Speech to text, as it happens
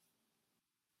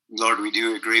Lord, we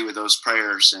do agree with those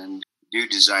prayers and do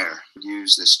desire to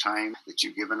use this time that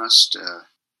you've given us to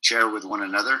share with one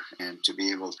another and to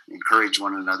be able to encourage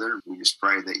one another. We just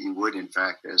pray that you would, in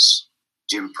fact, as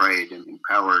Jim prayed, and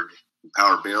empower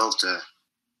Bill to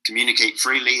communicate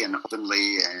freely and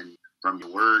openly and from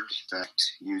your word. In fact,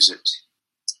 use it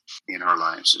in our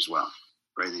lives as well.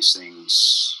 Pray these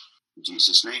things in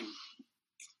Jesus' name.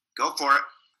 Go for it.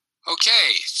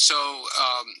 Okay, so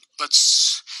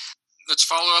let's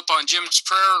follow up on Jim's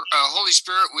prayer. Holy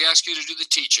Spirit, we ask you to do the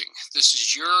teaching. This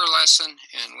is your lesson,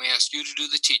 and we ask you to do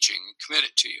the teaching and commit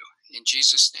it to you. In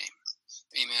Jesus'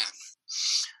 name, amen.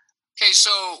 Okay,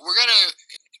 so we're going to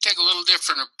take a little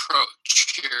different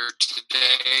approach here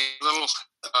today, a little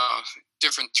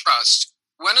different thrust.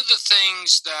 One of the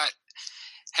things that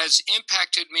has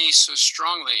impacted me so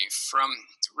strongly from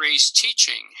Ray's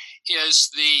teaching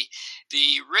is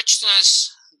the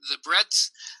richness, the breadth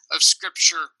of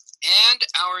Scripture, and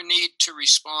our need to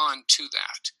respond to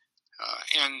that.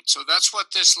 And so that's what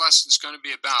this lesson is going to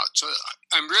be about. So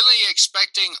I'm really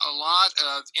expecting a lot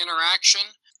of interaction.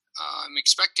 I'm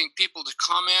expecting people to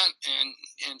comment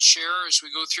and share as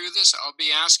we go through this. I'll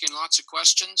be asking lots of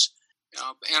questions,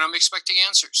 and I'm expecting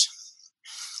answers.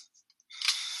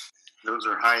 Those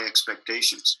are high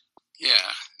expectations.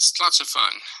 Yeah, it's lots of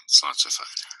fun.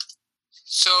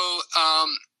 So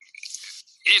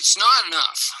it's not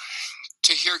enough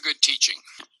to hear good teaching.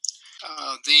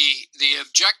 The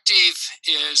objective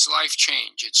is life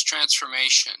change. It's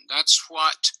transformation. That's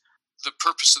what the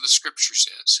purpose of the Scriptures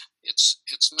is.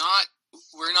 It's not.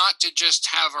 We're not to just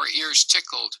have our ears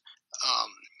tickled,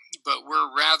 but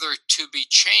we're rather to be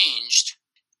changed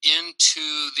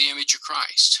into the image of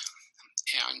Christ.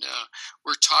 And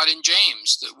we're taught in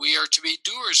James that we are to be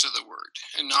doers of the word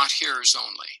and not hearers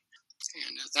only.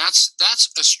 And that's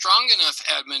a strong enough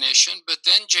admonition, but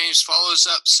then James follows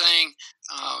up saying,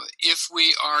 if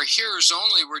we are hearers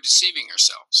only, we're deceiving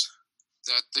ourselves.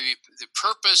 That the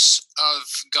purpose of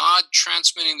God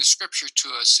transmitting the Scripture to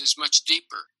us is much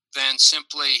deeper than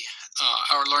simply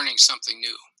our learning something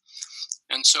new.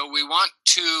 And so we want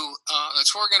to,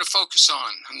 that's what we're going to focus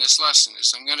on this lesson.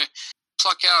 Is I'm going to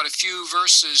pluck out a few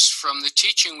verses from the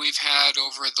teaching we've had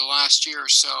over the last year or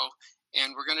so,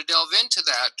 and we're going to delve into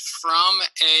that from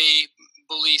a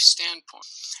belief standpoint.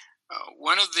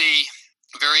 One of the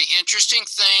very interesting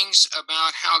things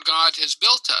about how God has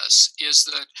built us is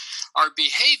that our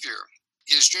behavior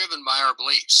is driven by our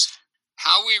beliefs.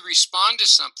 How we respond to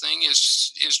something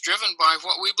is driven by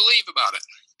what we believe about it.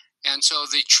 And so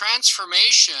the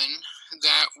transformation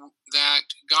that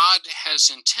God has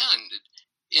intended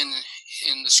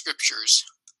in the Scriptures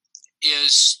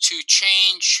is to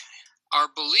change our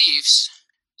beliefs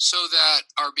so that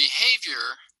our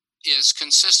behavior is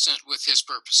consistent with His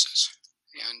purposes.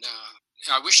 And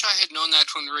I wish I had known that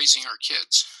when raising our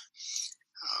kids,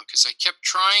 because I kept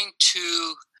trying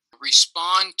to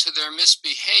respond to their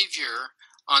misbehavior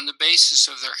on the basis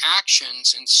of their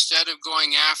actions instead of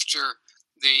going after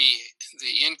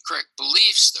the incorrect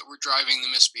beliefs that were driving the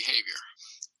misbehavior.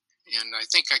 And I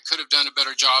think I could have done a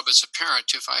better job as a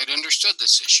parent if I had understood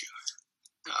this issue.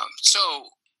 So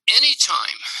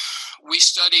anytime we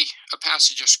study a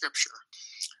passage of Scripture,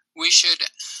 we should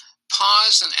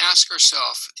pause and ask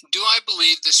ourselves, do I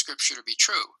believe this Scripture to be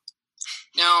true?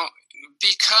 Now,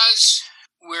 because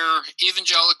we're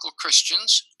evangelical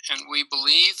Christians and we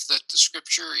believe that the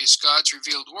Scripture is God's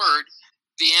revealed word,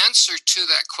 the answer to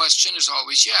that question is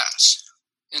always yes.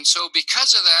 And so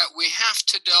because of that, we have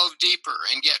to delve deeper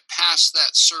and get past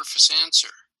that surface answer.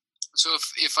 So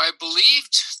if I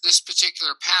believed this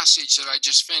particular passage that I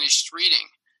just finished reading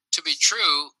to be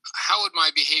true, how would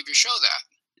my behavior show that?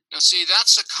 Now see,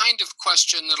 that's the kind of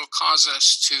question that'll cause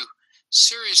us to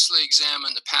seriously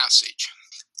examine the passage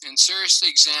and seriously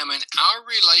examine our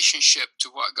relationship to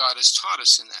what God has taught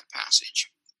us in that passage.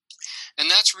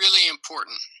 And that's really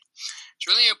important. It's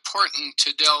really important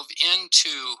to delve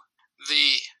into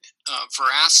the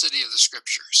veracity of the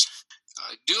Scriptures.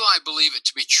 Do I believe it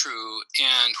to be true?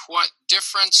 And what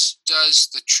difference does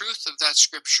the truth of that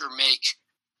Scripture make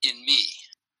in me?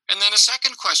 And then a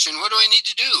second question, what do I need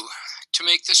to do to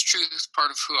make this truth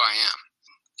part of who I am?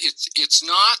 It's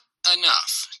not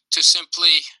enough to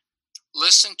simply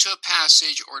listen to a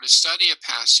passage or to study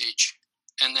a passage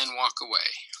and then walk away.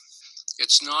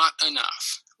 It's not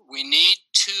enough. We need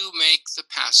to make the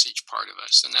passage part of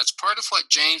us. And that's part of what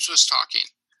James was talking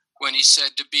when he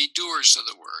said to be doers of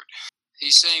the word.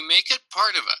 He's saying make it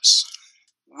part of us.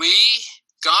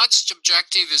 God's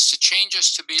objective is to change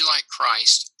us to be like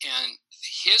Christ, and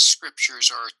His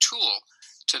Scriptures are a tool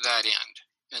to that end.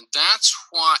 And that's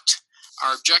what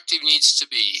our objective needs to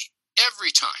be every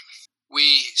time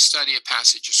we study a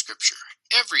passage of Scripture.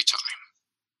 Every time.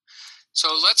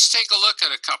 So let's take a look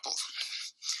at a couple.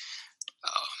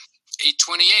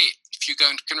 8:28. If you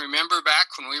can remember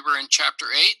back when we were in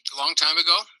chapter 8, a long time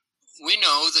ago, we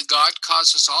know that God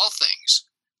causes all things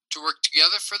to work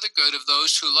together for the good of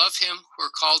those who love him, who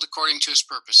are called according to his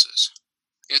purposes.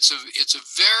 It's a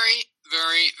very,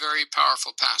 very, very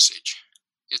powerful passage.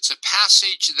 It's a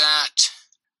passage that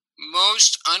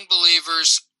most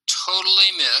unbelievers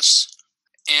totally miss,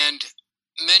 and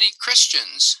many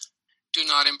Christians do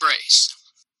not embrace.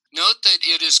 Note that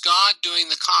it is God doing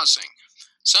the causing.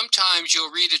 Sometimes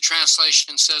you'll read a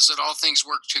translation that says that all things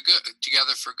work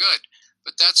together for good,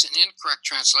 but that's an incorrect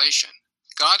translation.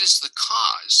 God is the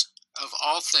cause of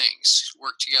all things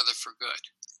work together for good.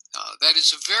 That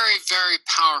is a very, very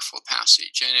powerful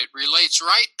passage, and it relates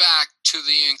right back to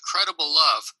the incredible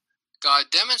love God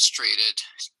demonstrated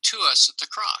to us at the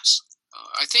cross.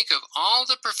 I think of all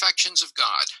the perfections of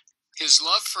God, his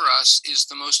love for us is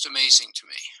the most amazing to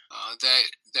me.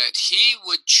 That he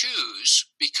would choose,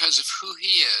 because of who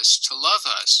he is, to love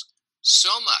us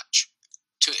so much,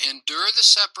 to endure the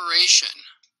separation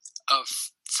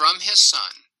from his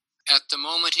son at the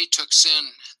moment he took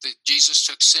sin, that Jesus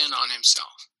took sin on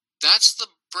himself. That's the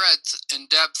breadth and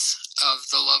depth of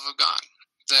the love of God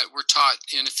that we're taught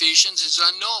in Ephesians is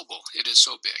unknowable. It is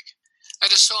so big.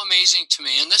 That is so amazing to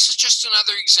me. And this is just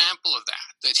another example of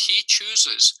that he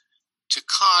chooses to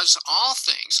cause all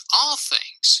things,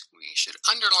 we should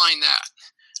underline that,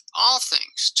 all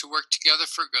things to work together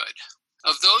for good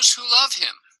of those who love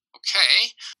him.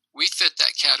 Okay, we fit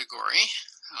that category.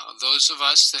 Those of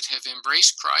us that have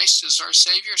embraced Christ as our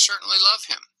Savior certainly love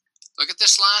him. Look at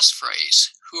this last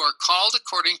phrase, who are called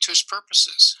according to his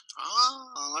purposes.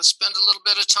 Let's spend a little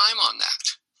bit of time on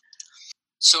that.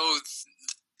 So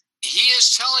he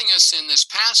is telling us in this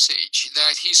passage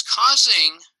that he's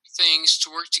causing things to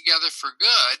work together for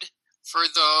good for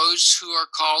those who are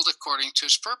called according to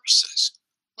his purposes.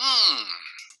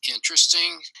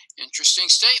 Interesting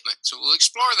statement. So we'll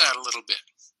explore that a little bit.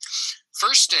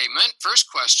 First statement, first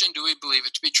question, do we believe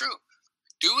it to be true?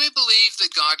 Do we believe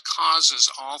that God causes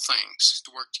all things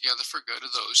to work together for good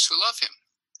of those who love him?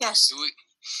 Yes.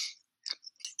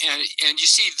 And you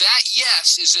see, that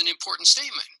yes is an important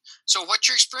statement. So what's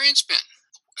your experience been?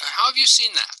 How have you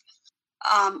seen that?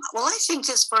 Well, I think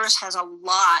this verse has a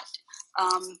lot.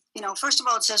 First of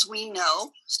all, it says we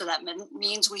know, so that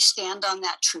means we stand on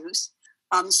that truth.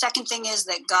 The second thing is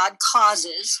that God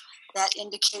causes. That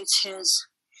indicates his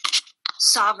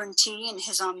sovereignty and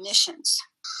his omniscience.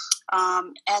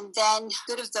 And then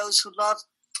good of those who love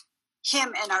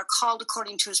him and are called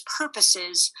according to his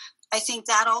purposes. I think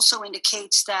that also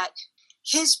indicates that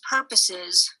his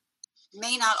purposes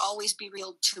may not always be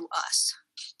revealed to us.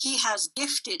 He has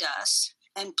gifted us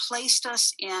and placed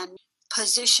us in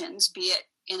positions, be it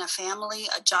in a family,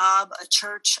 a job, a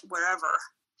church, wherever.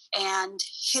 And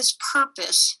his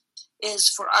purpose is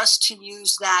for us to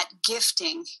use that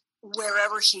gifting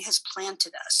wherever he has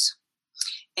planted us.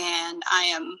 And I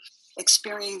am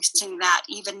experiencing that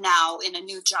even now in a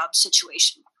new job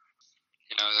situation.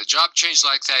 A job change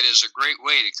like that is a great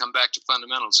way to come back to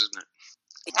fundamentals, isn't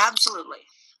it? Absolutely.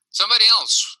 Somebody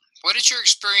else, what has your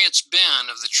experience been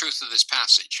of the truth of this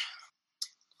passage?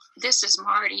 This is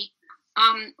Marty.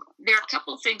 There are a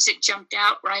couple of things that jumped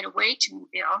out right away to me,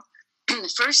 Bill.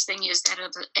 The first thing is that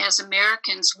as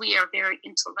Americans, we are very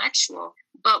intellectual,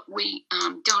 but we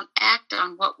don't act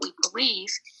on what we believe.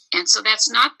 And so that's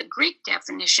not the Greek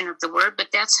definition of the word, but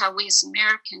that's how we as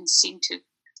Americans seem to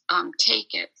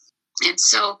take it. And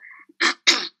so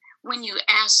when you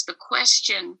ask the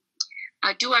question,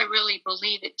 do I really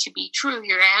believe it to be true?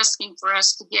 You're asking for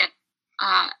us to get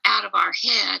out of our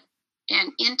head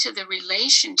and into the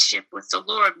relationship with the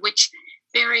Lord, which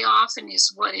very often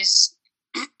is what is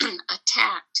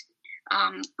attacked,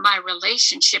 my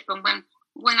relationship. And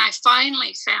when I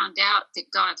finally found out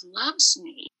that God loves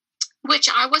me, which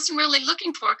I wasn't really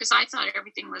looking for because I thought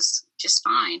everything was just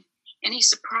fine, and he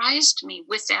surprised me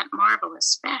with that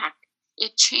marvelous fact,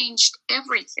 it changed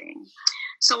everything.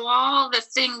 So all the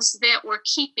things that were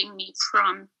keeping me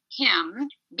from him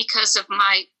because of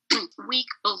my weak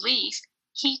belief,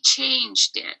 he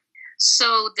changed it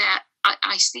so that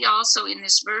I see also in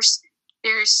this verse,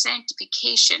 there's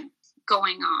sanctification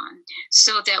going on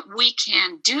so that we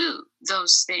can do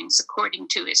those things according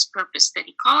to his purpose that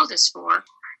he called us for.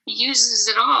 He uses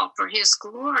it all for his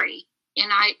glory,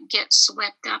 and I get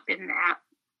swept up in that.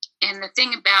 And the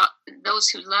thing about those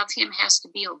who love him has to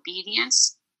be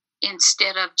obedience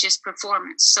instead of just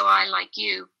performance. So I, like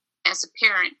you, as a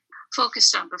parent,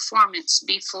 focused on performance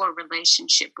before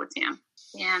relationship with him.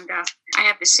 And I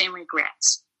have the same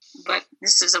regrets. but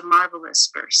this is a marvelous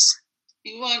verse.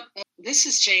 This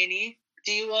is Janie.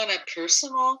 Do you want a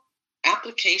personal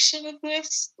application of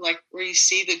this, like where you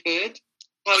see the good,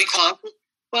 how he calls it?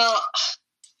 Well,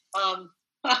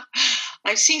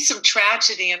 I've seen some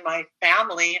tragedy in my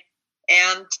family,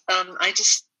 and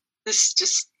this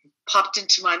just popped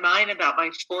into my mind about my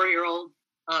 4-year-old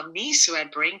niece who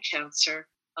had brain cancer.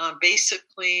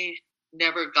 Basically,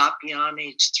 never got beyond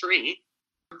age 3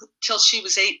 till she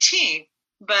was 18.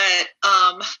 But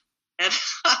and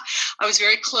I was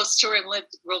very close to her and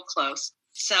lived real close.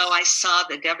 So I saw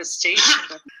the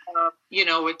devastation,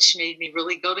 which made me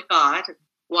really go to God.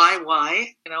 Why?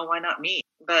 Why not me?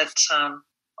 But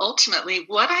ultimately,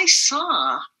 what I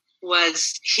saw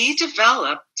was he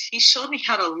showed me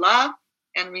how to love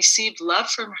and receive love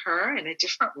from her in a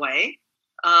different way.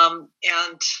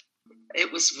 And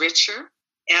it was richer.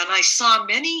 And I saw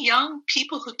many young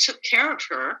people who took care of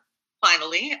her,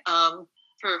 finally,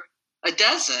 for a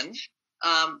dozen,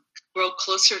 grow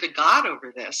closer to God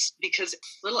over this, because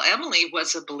little Emily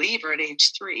was a believer at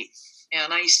age 3.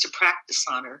 And I used to practice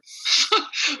on her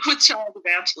with child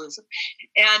evangelism.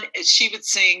 And she would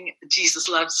sing, "Jesus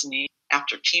Loves Me,"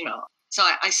 after chemo. So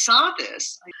I saw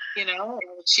this,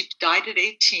 she died at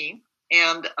 18.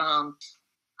 And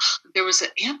there was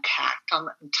an impact on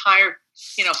the entire,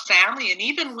 family. And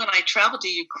even when I traveled to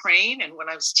Ukraine and when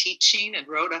I was teaching and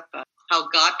wrote up how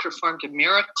God performed a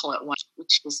miracle at one,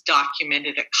 which was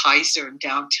documented at Kaiser in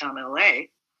downtown LA,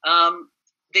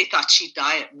 they thought she'd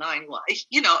die at 9. Well,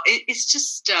 it's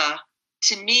just,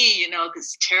 to me,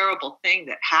 this terrible thing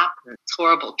that happened,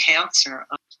 horrible cancer,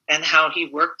 and how he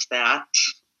worked that.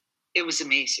 It was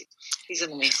amazing. He's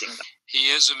an amazing guy. He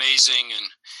is amazing. And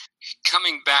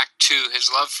coming back to his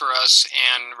love for us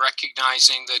and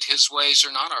recognizing that his ways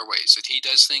are not our ways, that he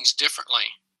does things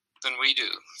differently than we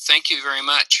do. Thank you very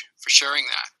much for sharing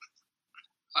that.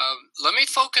 Let me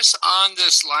focus on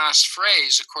this last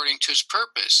phrase, according to his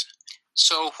purpose.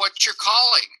 So what's your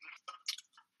calling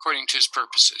according to his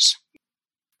purposes?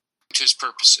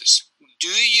 Do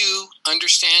you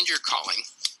understand your calling?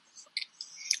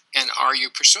 And are you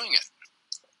pursuing it?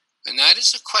 And that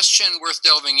is a question worth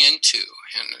delving into.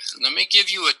 And let me give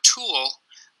you a tool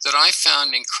that I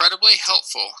found incredibly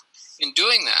helpful in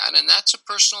doing that, and that's a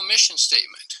personal mission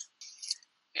statement.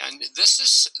 And this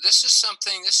is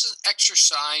an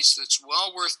exercise that's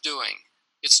well worth doing.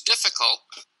 It's difficult,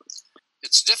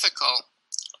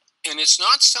 and it's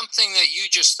not something that you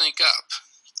just think up.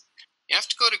 You have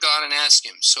to go to God and ask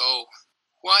him, so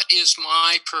what is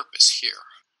my purpose here?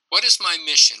 What is my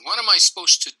mission? What am I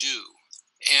supposed to do?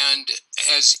 And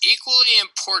as equally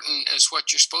important as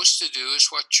what you're supposed to do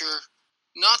is what you're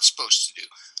not supposed to do.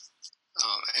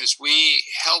 As we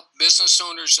help business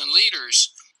owners and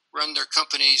leaders run their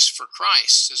companies for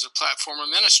Christ as a platform of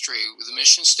ministry, with a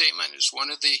mission statement is one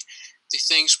of the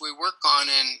things we work on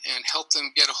and help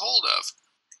them get a hold of.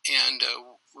 And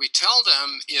we tell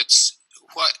them it's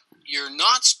what you're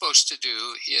not supposed to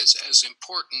do is as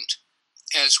important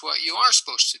as what you are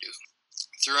supposed to do.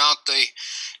 Throughout the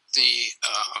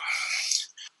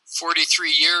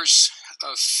 43 years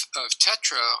of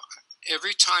Tetra,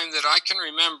 every time that I can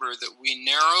remember that we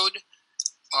narrowed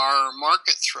our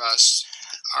market thrust,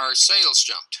 our sales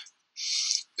jumped.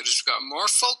 That as we got more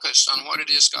focused on what it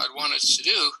is God wanted us to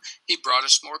do, he brought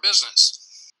us more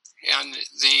business. And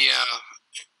the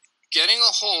getting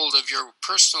a hold of your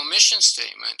personal mission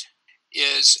statement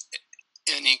is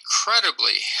an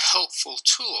incredibly helpful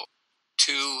tool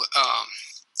to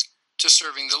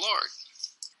serving the Lord.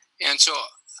 And so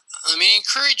let me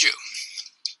encourage you,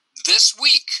 this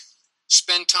week,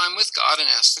 spend time with God and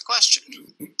ask the question,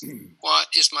 what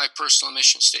is my personal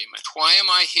mission statement? Why am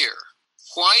I here?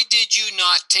 Why did you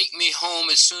not take me home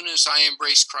as soon as I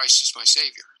embraced Christ as my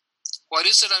Savior? What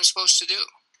is it I'm supposed to do?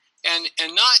 And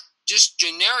not just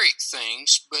generic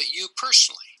things, but you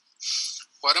personally.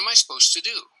 What am I supposed to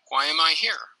do? Why am I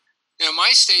here? Now,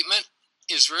 my statement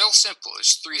is real simple.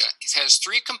 It has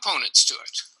 3 components to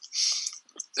it.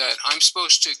 That I'm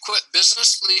supposed to equip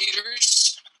business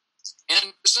leaders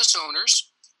and business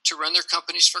owners to run their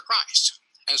companies for Christ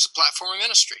as a platform of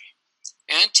ministry,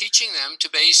 and teaching them to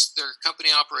base their company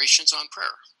operations on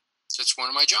prayer. That's one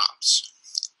of my jobs.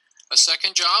 A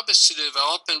second job is to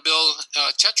develop and build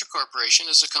Tetra Corporation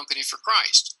as a company for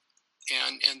Christ.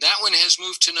 And that one has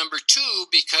moved to number 2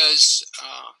 because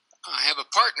I have a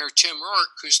partner, Tim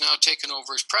Rourke, who's now taken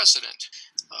over as president.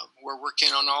 We're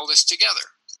working on all this together.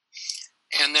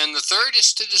 And then the third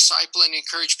is to disciple and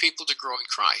encourage people to grow in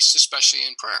Christ, especially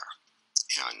in prayer.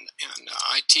 And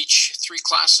I teach 3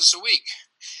 classes a week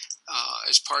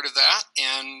as part of that,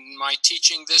 and my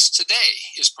teaching this today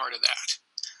is part of that.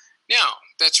 Now,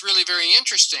 that's really very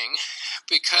interesting,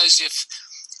 because if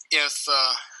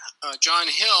John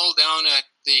Hill down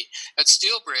at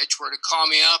Steelbridge were to call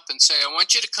me up and say, I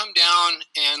want you to come down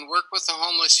and work with the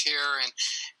homeless here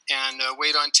and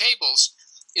wait on tables,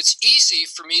 it's easy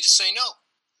for me to say no,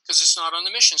 because it's not on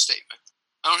the mission statement.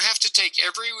 I don't have to take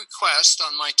every request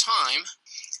on my time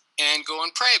and go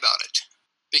and pray about it,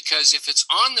 because if it's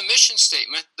on the mission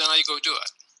statement, then I go do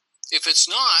it. If it's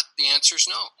not, the answer is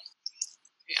no.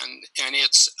 And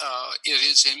it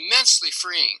is immensely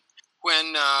freeing.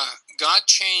 When God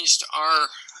changed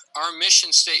our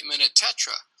mission statement at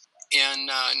Tetra in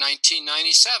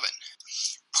 1997,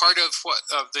 part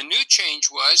of the new change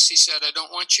was, he said, I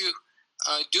don't want you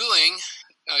doing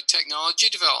technology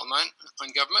development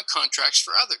on government contracts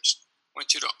for others. I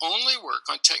want you to only work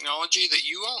on technology that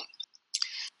you own.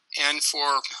 And for,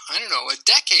 a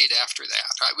decade after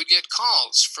that, I would get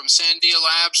calls from Sandia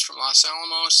Labs, from Los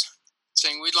Alamos,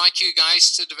 saying, we'd like you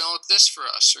guys to develop this for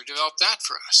us or develop that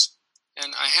for us.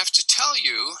 And I have to tell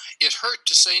you, it hurt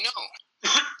to say no.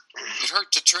 It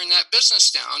hurt to turn that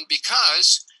business down,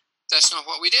 because that's not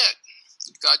what we did.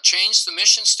 God changed the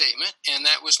mission statement, and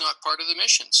that was not part of the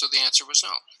mission. So the answer was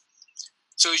no.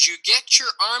 So as you get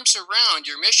your arms around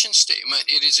your mission statement,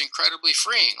 it is incredibly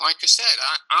freeing. Like I said,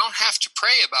 I don't have to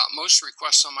pray about most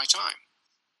requests on my time,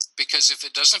 because if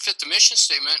it doesn't fit the mission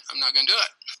statement, I'm not going to do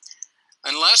it.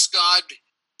 Unless God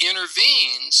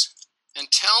intervenes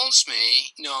and tells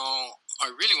me, no, I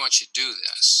really want you to do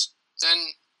this, then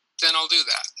I'll do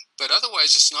that. But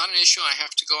otherwise, it's not an issue I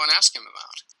have to go and ask him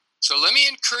about. So let me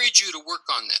encourage you to work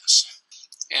on this.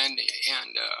 And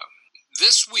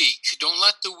this week, don't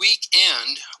let the week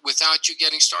end without you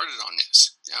getting started on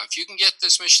this. Now, if you can get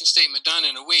this mission statement done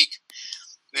in a week,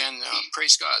 then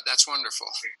praise God, that's wonderful.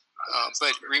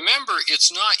 But remember,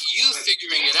 it's not you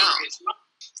figuring it out.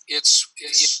 It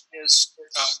is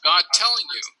God telling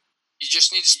you. You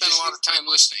just need to spend a lot of time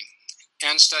listening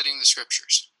and studying the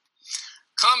scriptures.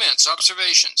 Comments,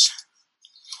 observations?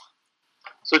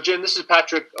 So, Jim, this is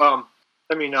Patrick. Bill,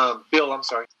 I'm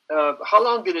sorry. How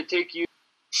long did it take you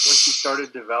once you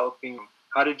started developing?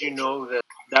 How did you know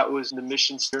that was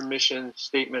your mission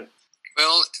statement?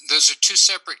 Well, those are two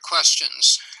separate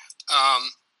questions.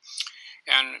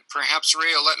 And perhaps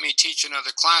Ray will let me teach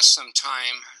another class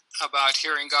sometime about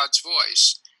hearing God's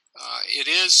voice. It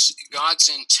is God's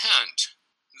intent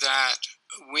that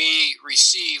we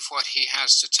receive what he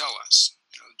has to tell us.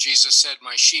 Jesus said,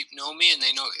 my sheep know me and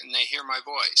they hear my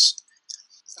voice.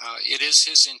 It is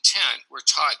his intent. We're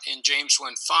taught in James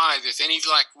 1:5, if any of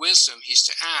you lack wisdom, he's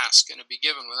to ask and it'll be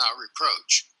given without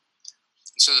reproach.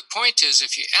 So the point is,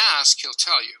 if you ask, he'll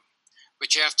tell you.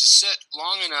 But you have to sit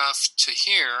long enough to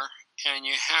hear, and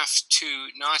you have to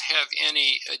not have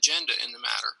any agenda in the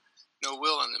matter, no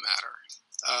will in the matter.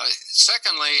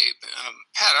 Secondly,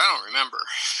 Pat, I don't remember.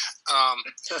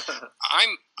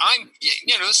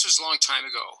 This was a long time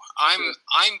ago. I'm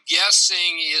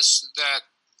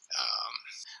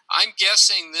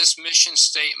guessing this mission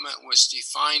statement was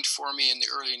defined for me in the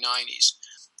early 90s.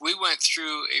 We went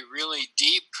through a really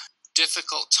deep,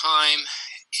 difficult time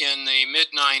in the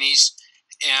mid 90s,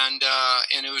 and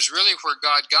it was really where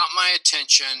God got my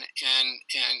attention and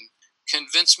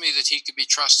convinced me that he could be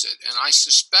trusted. And I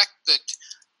suspect that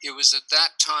it was at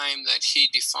that time that he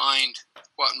defined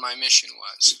what my mission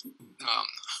was.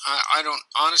 I don't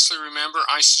honestly remember.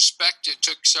 I suspect it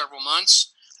took several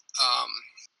months.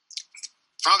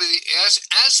 Probably,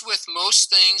 as with most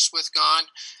things with God,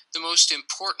 the most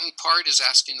important part is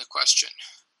asking the question.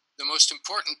 The most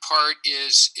important part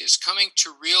is coming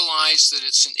to realize that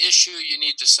it's an issue you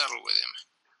need to settle with him.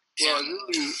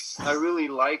 Well, I really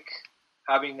like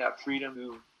having that freedom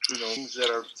to, things that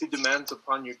are to demands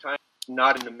upon your time,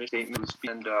 not in the mission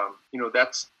statement. And,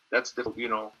 that's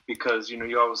difficult, because,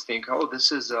 you always think, oh,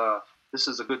 this is a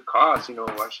good cause,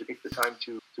 I should take the time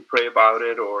to pray about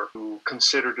it or to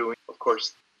consider doing it. Of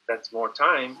course, that's more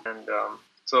time. And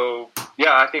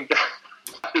I think that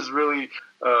is really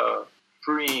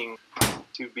freeing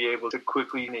to be able to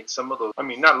quickly make some of those. I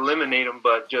mean, not eliminate them,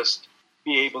 but just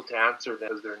be able to answer them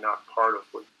because they're not part of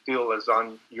what you feel is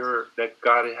on that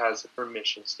God has a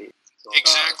permission statement. So,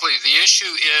 exactly. The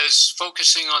issue is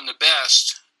focusing on the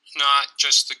best, not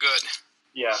just the good.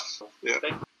 Yeah.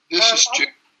 This is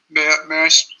Jim. May I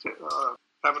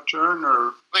have a turn?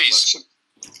 Or please.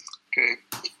 Okay.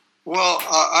 Well,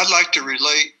 I'd like to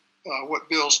relate what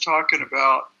Bill's talking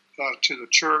about to the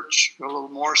church a little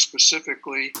more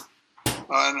specifically.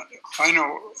 And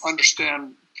I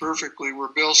understand perfectly where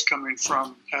Bill's coming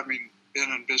from, having been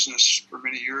in business for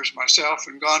many years myself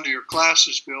and gone to your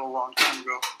classes, Bill, a long time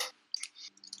ago.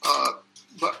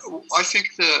 But I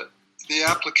think that the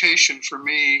application for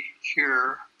me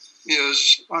here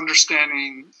is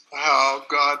understanding how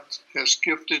God has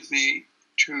gifted me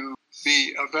to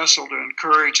be a vessel to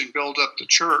encourage and build up the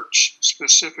church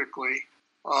specifically.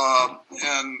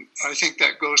 And I think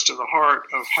that goes to the heart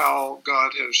of how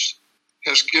God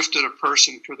has gifted a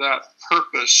person for that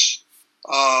purpose.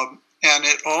 And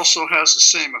it also has the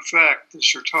same effect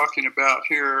as you're talking about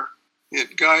here.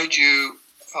 It guides you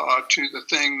to the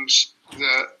things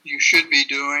that you should be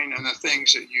doing and the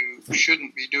things that you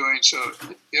shouldn't be doing. So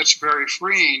it's very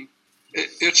freeing.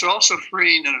 It's also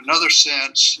freeing in another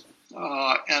sense.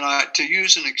 To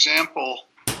use an example,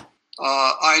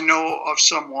 I know of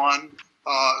someone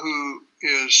who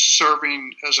is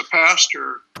serving as a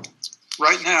pastor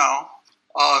right now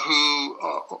who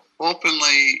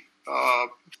openly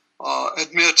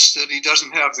admits that he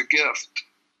doesn't have the gift.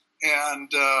 And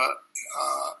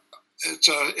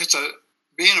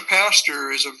being a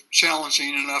pastor is a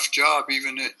challenging enough job,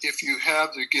 even if you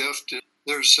have the gift.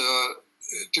 There's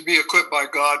to be equipped by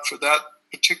God for that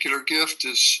particular gift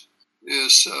is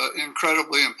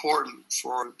incredibly important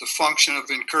for the function of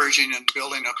encouraging and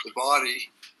building up the body.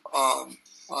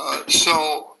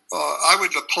 So I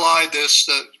would apply this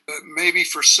that maybe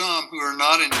for some who are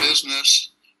not in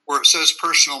business, where it says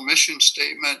personal mission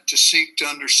statement, to seek to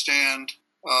understand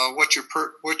what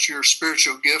your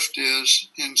spiritual gift is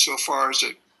insofar as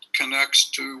it connects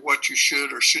to what you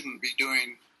should or shouldn't be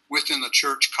doing within the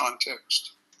church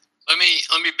context. Let me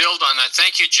build on that.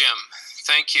 Thank you, Jim.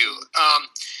 Thank you.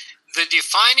 The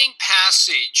defining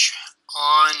passage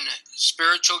on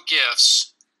spiritual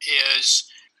gifts is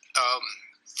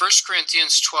 1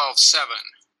 Corinthians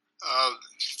 12:7.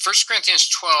 1 Corinthians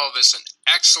 12 is an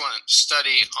excellent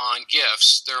study on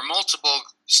gifts. There are multiple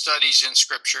studies in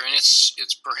Scripture, and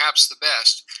it's perhaps the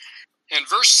best. And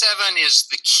verse 7 is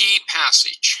the key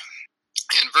passage.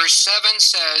 And verse 7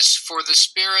 says, "For the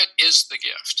Spirit is the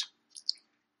gift."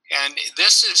 And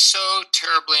this is so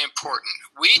terribly important.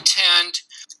 We tend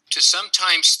to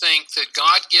sometimes think that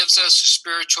God gives us a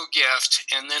spiritual gift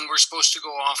and then we're supposed to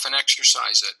go off and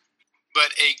exercise it.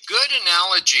 But a good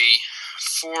analogy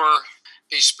for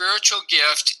a spiritual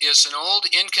gift is an old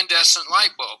incandescent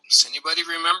light bulb. Does anybody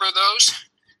remember those?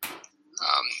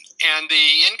 And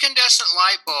the incandescent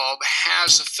light bulb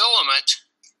has a filament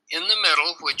in the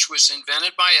middle, which was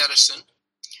invented by Edison,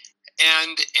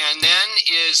 and then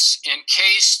is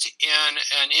encased in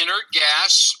an inert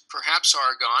gas, perhaps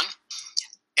argon,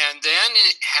 and then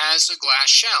it has a glass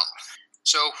shell.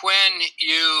 So when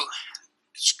you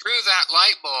screw that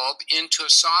light bulb into a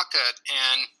socket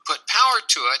and put power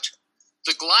to it,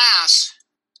 the glass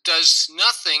does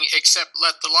nothing except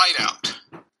let the light out.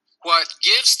 What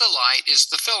gives the light is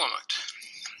the filament.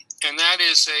 And that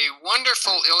is a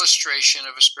wonderful illustration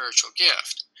of a spiritual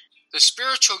gift. The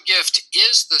spiritual gift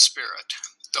is the Spirit.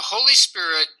 The Holy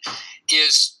Spirit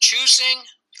is choosing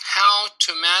how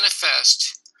to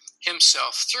manifest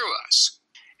Himself through us.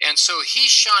 And so He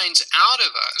shines out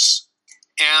of us,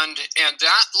 and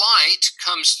that light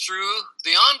comes through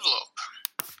the envelope.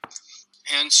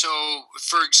 And so,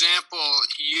 for example,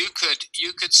 you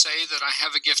could say that I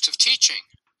have a gift of teaching.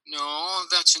 No,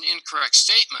 that's an incorrect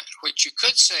statement. What you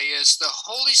could say is the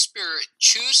Holy Spirit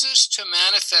chooses to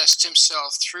manifest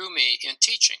Himself through me in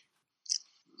teaching.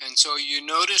 And so you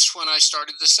notice when I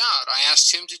started this out, I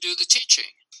asked Him to do the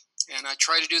teaching. And I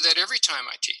try to do that every time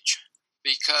I teach,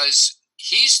 because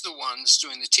He's the one that's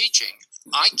doing the teaching.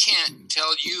 I can't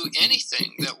tell you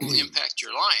anything that will impact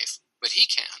your life, but He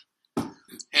can.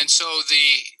 And so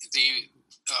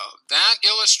that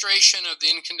illustration of the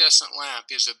incandescent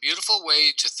lamp is a beautiful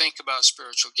way to think about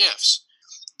spiritual gifts.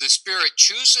 The Spirit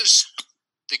chooses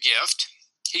the gift.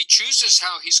 He chooses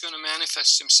how He's going to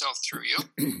manifest Himself through you.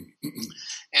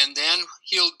 And then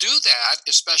He'll do that,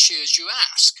 especially as you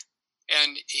ask.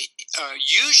 And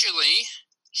usually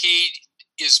He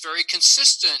is very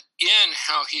consistent in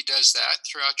how He does that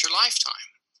throughout your lifetime.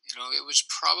 It was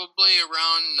probably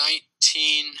around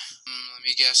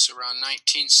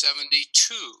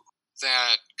 1972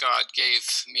 that God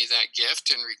gave me that gift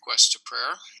in request to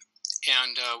prayer.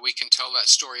 And we can tell that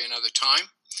story another time.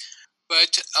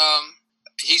 But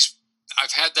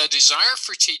I've had that desire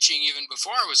for teaching even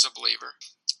before I was a believer.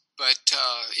 But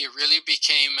it really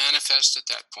became manifest at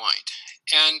that point.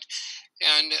 And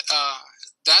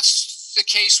that's the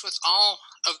case with all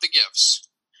of the gifts.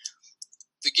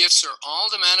 The gifts are all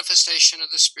the manifestation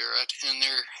of the Spirit, and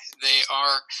they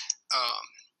are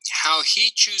how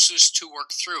He chooses to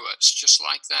work through us, just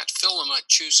like that filament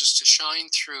chooses to shine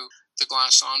through the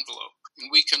glass envelope.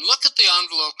 And we can look at the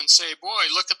envelope and say, boy,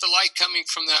 look at the light coming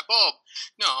from that bulb.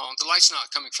 No, the light's not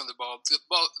coming from the bulb. The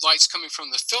light's coming from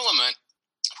the filament,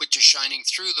 which is shining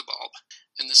through the bulb,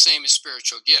 and the same is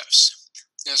spiritual gifts.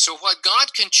 And so what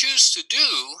God can choose to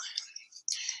do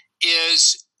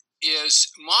is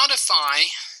modify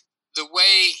the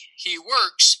way he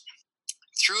works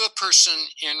through a person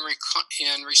in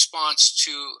response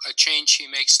to a change he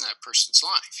makes in that person's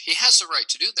life. He has the right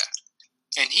to do that,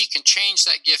 and he can change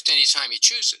that gift anytime he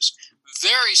chooses.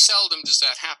 Very seldom does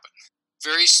that happen.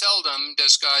 Very seldom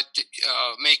does God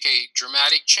make a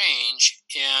dramatic change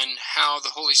in how the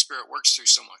Holy Spirit works through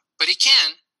someone. But he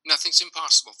can. Nothing's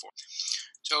impossible for him.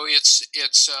 So it's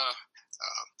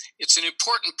an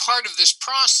important part of this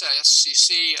process, you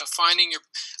see, of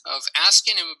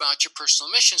asking him about your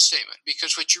personal mission statement.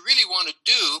 Because what you really want to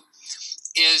do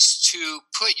is to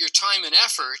put your time and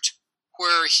effort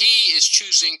where he is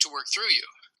choosing to work through you.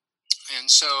 And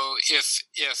so if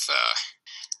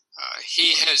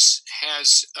he has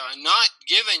not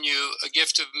given you a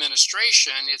gift of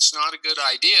administration, it's not a good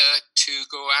idea to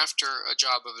go after a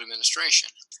job of administration.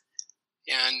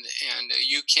 And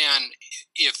you can,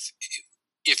 if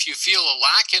you feel a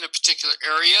lack in a particular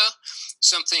area,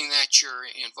 something that you're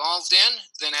involved in,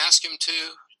 then ask him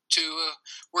to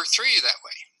work through you that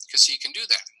way, because he can do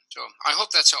that. So I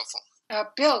hope that's helpful.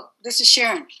 Bill, this is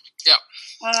Sharon. Yeah.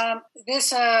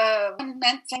 This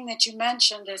one thing that you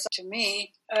mentioned is to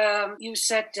me. You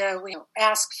said we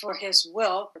ask for his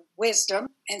will, wisdom,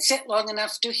 and sit long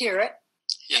enough to hear it.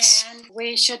 Yes. And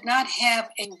we should not have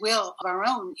a will of our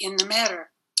own in the matter.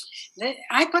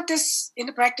 I put this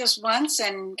into practice once,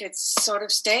 and it's sort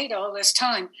of stayed all this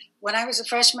time. When I was a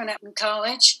freshman in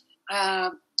college,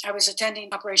 I was attending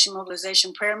Operation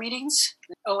Mobilization prayer meetings.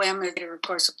 OM is, of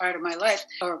course, a part of my life,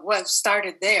 or was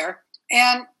started there.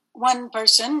 And one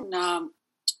person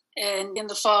in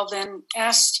the fall then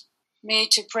asked me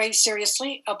to pray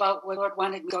seriously about what the Lord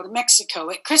wanted to go to Mexico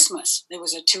at Christmas. There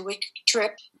was a 2-week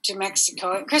trip to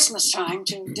Mexico at Christmas time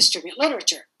to distribute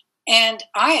literature. And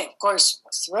I, of course,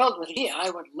 was thrilled with it. I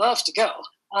would love to go.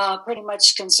 Pretty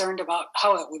much concerned about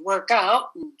how it would work out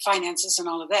and finances and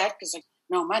all of that, because I had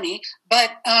no money.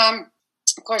 But,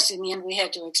 of course, in the end, we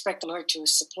had to expect the Lord to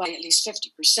supply at least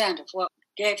 50% of what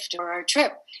we gave for our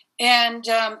trip. And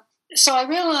so I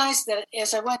realized that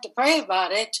as I went to pray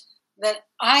about it, that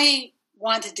I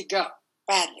wanted to go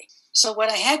badly. So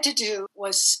what I had to do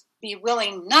was be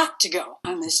willing not to go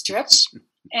on this trip.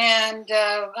 And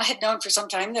I had known for some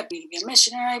time that we'd be a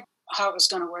missionary, how it was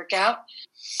going to work out.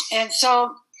 And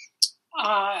so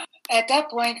at that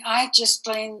point, I just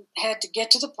plain had to get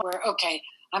to the point where, okay,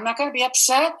 I'm not going to be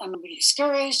upset, I'm going to be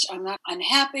discouraged, I'm not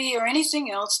unhappy or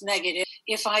anything else negative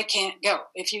if I can't go,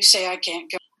 if you say I can't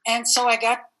go. And so I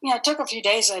got, it took a few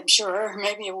days, I'm sure,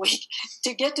 maybe a week,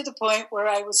 to get to the point where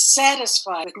I was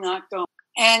satisfied with not going.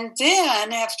 And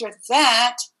then after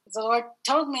that, the Lord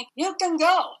told me, you can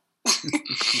go.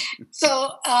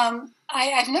 So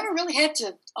I've never really had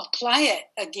to apply it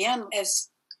again as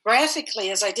graphically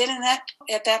as I did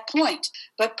at that point.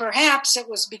 But perhaps it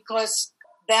was because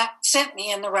that sent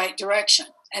me in the right direction.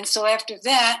 And so after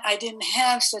that, I didn't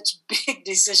have such big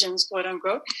decisions, quote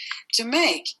unquote, to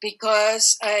make,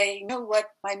 because I knew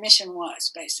what my mission was,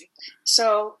 basically.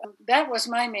 So that was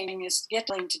my meaning, is to get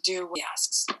him to do what he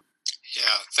asks.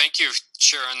 Yeah, thank you,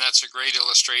 Sharon. That's a great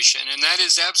illustration. And that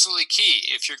is absolutely key.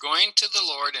 If you're going to the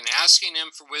Lord and asking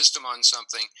him for wisdom on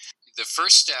something, the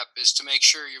first step is to make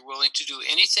sure you're willing to do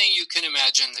anything you can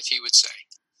imagine that he would say.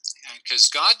 Because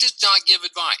God does not give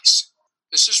advice.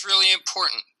 This is really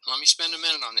important. Let me spend a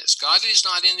minute on this. God is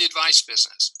not in the advice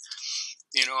business.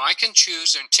 I can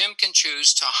choose, and Tim can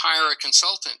choose, to hire a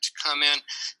consultant to come in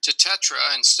to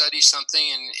Tetra and study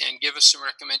something and give us some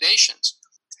recommendations.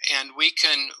 And we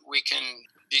can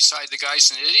decide the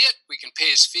guy's an idiot. We can pay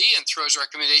his fee and throw his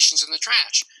recommendations in the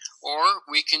trash. Or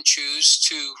we can choose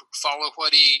to follow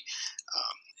what he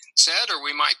said, or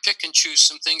we might pick and choose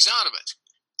some things out of it.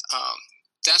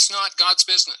 That's not God's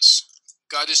business.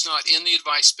 God is not in the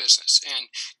advice business. And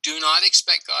do not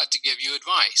expect God to give you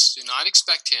advice. Do not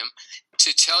expect him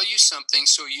to tell you something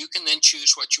so you can then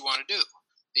choose what you want to do.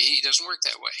 He doesn't work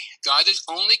that way. God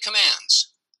only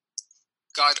commands.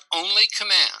 God only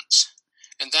commands.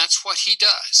 And that's what he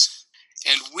does.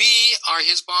 And we are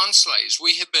his bond slaves.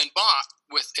 We have been bought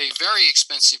with a very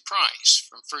expensive price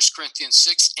from 1 Corinthians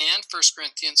 6 and 1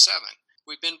 Corinthians 7.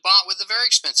 We've been bought with a very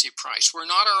expensive price. We're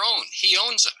not our own. He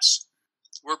owns us.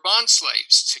 We're bond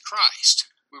slaves to Christ.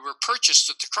 We were purchased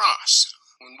at the cross.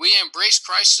 When we embrace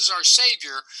Christ as our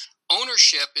Savior,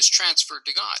 ownership is transferred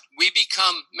to God. We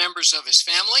become members of his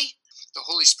family. The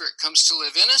Holy Spirit comes to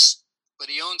live in us, but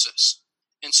he owns us.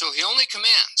 And so he only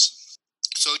commands.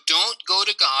 So don't go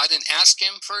to God and ask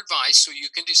him for advice so you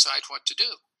can decide what to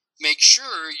do. make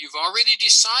sure you've already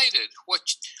decided what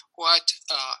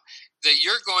that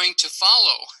you're going to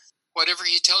follow whatever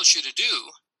he tells you to do,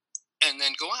 and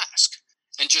then go ask.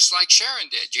 And just like Sharon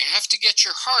did, you have to get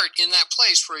your heart in that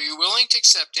place where you're willing to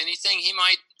accept anything he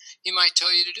might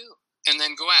tell you to do, and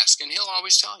then go ask. And he'll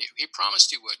always tell you. He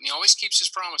promised he would, and he always keeps his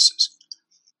promises.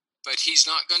 But he's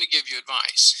not going to give you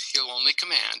advice. He'll only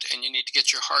command, and you need to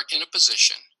get your heart in a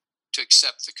position to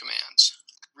accept the commands.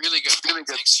 Really good. Really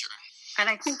good. Thanks, Sharon. And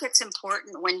I think it's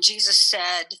important when Jesus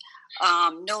said,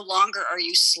 no longer are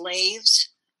you slaves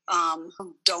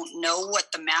who don't know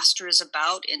what the master is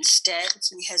about. Instead,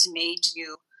 he has made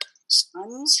you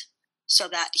sons so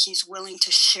that he's willing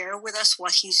to share with us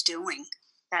what he's doing.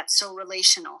 That's so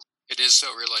relational. It is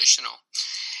so relational.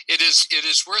 It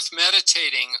is worth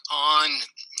meditating on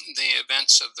the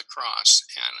events of the cross,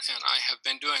 and I have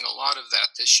been doing a lot of that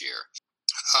this year.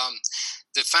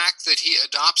 The fact that he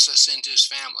adopts us into his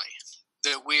family,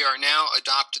 that we are now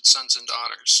adopted sons and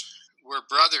daughters. We're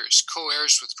brothers,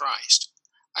 co-heirs with Christ.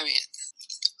 I mean,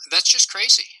 that's just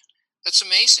crazy. That's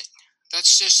amazing.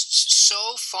 That's just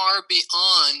so far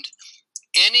beyond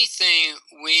anything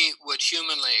we would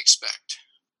humanly expect.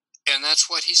 And that's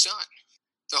what he's done.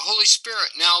 The Holy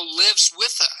Spirit now lives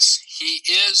with us. He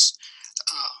is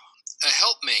a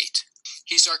helpmate.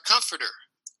 He's our comforter.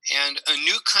 And a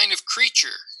new kind of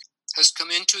creature has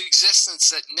come into existence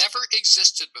that never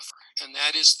existed before, and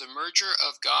that is the merger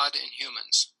of God and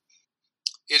humans.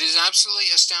 It is absolutely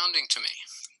astounding to me,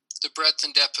 the breadth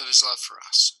and depth of his love for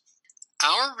us.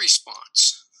 Our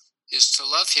response is to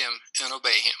love him and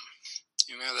obey him.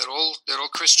 You know that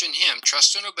old Christian hymn,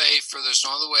 trust and obey, for there's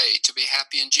no other way to be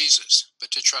happy in Jesus,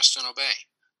 but to trust and obey.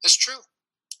 That's true.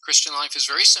 Christian life is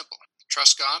very simple.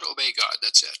 Trust God, obey God,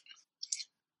 that's it.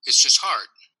 It's just hard.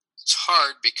 It's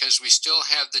hard because we still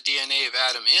have the DNA of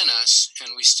Adam in us,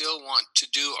 and we still want to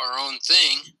do our own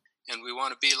thing, and we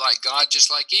want to be like God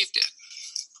just like Eve did.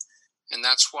 And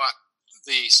that's what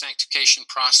the sanctification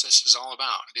process is all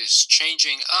about, is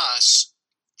changing us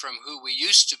from who we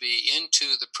used to be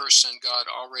into the person God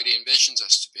already envisions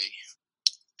us to be.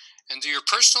 And your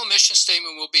personal mission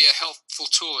statement will be a helpful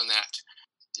tool in that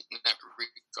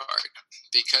regard,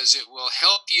 because it will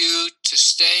help you to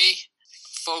stay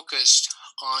focused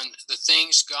on the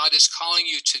things God is calling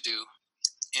you to do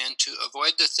and to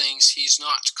avoid the things he's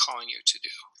not calling you to do.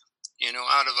 You know,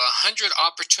 out of 100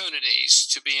 opportunities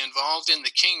to be involved in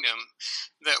the kingdom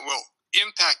that will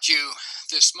impact you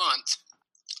this month,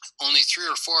 only 3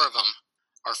 or 4 of them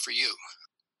are for you.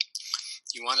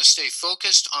 You want to stay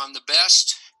focused on the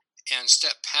best and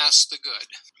step past the good.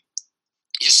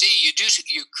 You see,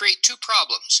 you create 2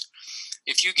 problems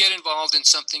if you get involved in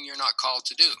something you're not called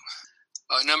to do.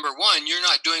 Number 1, you're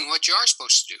not doing what you are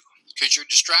supposed to do because you're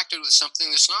distracted with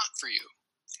something that's not for you.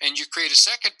 And you create a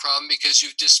second problem because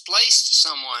you've displaced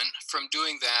someone from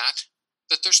doing that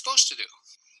they're supposed to do.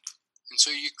 And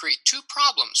so you create 2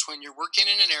 problems when you're working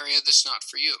in an area that's not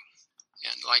for you.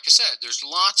 And like I said, there's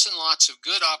lots and lots of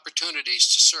good opportunities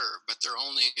to serve, but there are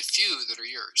only a few that are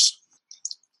yours.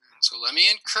 So let me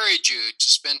encourage you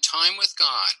to spend time with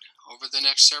God over the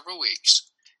next several weeks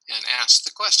and ask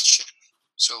the question.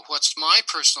 So what's my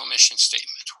personal mission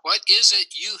statement? What is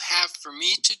it you have for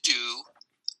me to do,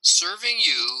 serving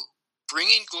you,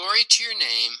 bringing glory to your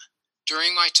name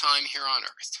during my time here on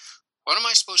earth? What am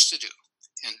I supposed to do?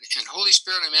 And Holy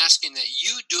Spirit, I'm asking that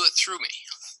you do it through me.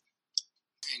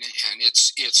 And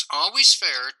it's always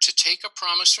fair to take a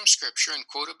promise from Scripture and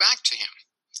quote it back to him.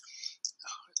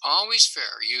 Always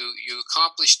fair. You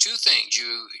accomplish 2 things.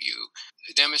 You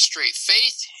demonstrate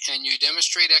faith and you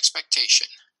demonstrate expectation.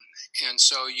 And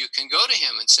so you can go to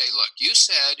him and say, look, you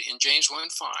said in James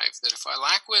 1:5 that if I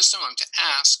lack wisdom, I'm to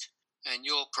ask, and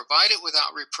you'll provide it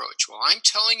without reproach. Well, I'm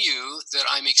telling you that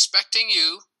I'm expecting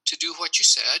you to do what you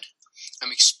said.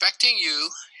 I'm expecting you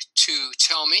to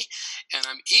tell me, and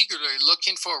I'm eagerly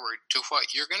looking forward to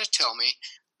what you're going to tell me,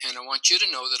 and I want you to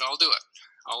know that I'll do it.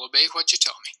 I'll obey what you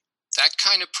tell me. That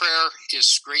kind of prayer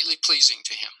is greatly pleasing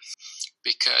to him,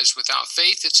 because without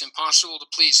faith, it's impossible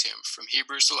to please him, from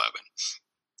Hebrews 11.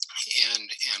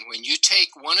 And when you take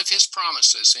one of his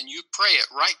promises and you pray it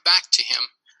right back to him,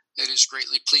 it is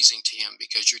greatly pleasing to him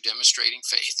because you're demonstrating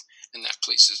faith, and that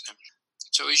pleases him.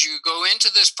 So as you go into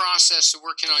this process of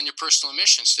working on your personal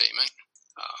mission statement,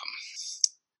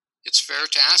 it's fair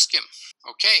to ask him,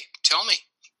 okay, tell me,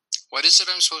 what is it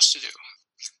I'm supposed to do?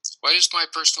 What is my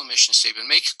personal mission statement?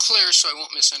 Make it clear so I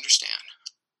won't misunderstand.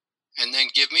 And then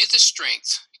give me the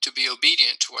strength to be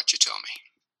obedient to what you tell me.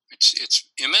 It's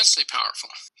immensely powerful.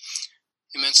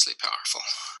 Immensely powerful.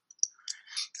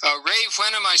 Ray,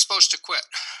 when am I supposed to quit?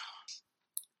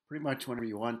 pretty much whenever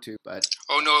you want to, but...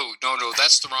 Oh, no,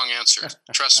 that's the wrong answer.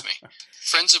 Trust me.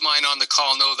 Friends of mine on the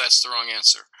call know that's the wrong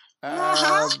answer.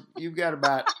 You've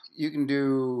got you can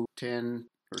do 10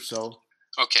 or so.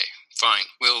 Okay, fine.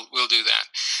 We'll do that.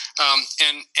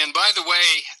 And by the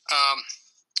way,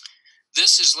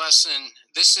 this is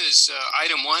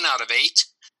item 1 out of 8.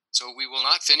 So we will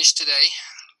not finish today.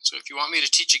 So if you want me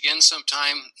to teach again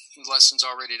sometime, the lesson's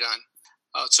already done.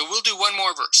 So we'll do one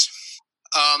more verse.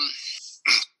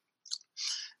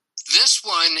 This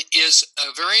one is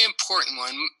a very important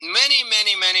one. Many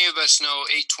of us know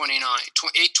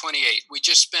 828. We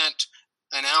just spent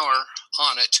an hour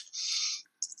on it,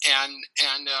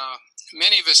 and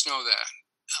many of us know that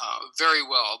very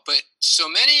well. But so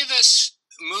many of us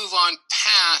move on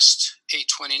past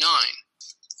 829.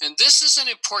 And this is an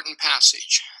important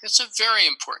passage. It's a very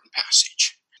important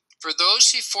passage. For those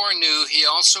he foreknew, he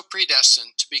also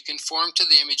predestined to be conformed to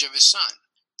the image of his Son.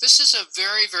 This is a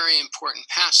very, very important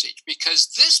passage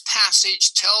because this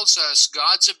passage tells us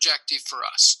God's objective for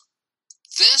us.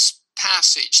 This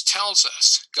passage tells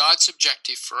us God's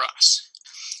objective for us.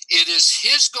 It is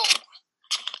his goal.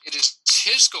 It is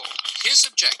his goal, his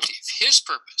objective, his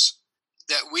purpose,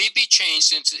 that we be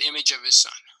changed into the image of his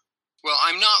Son. Well,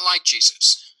 I'm not like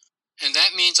Jesus, and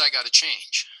that means I got to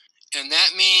change. And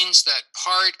that means that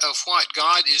part of what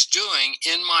God is doing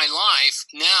in my life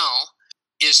now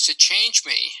is to change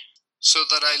me so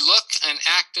that I look and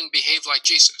act and behave like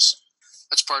Jesus.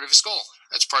 That's part of his goal.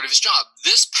 That's part of his job.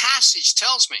 This passage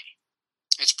tells me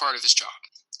it's part of his job,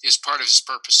 is part of his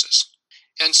purposes.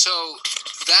 And so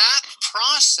that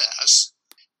process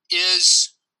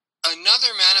is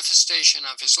another manifestation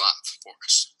of his love for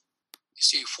us. You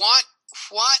see, what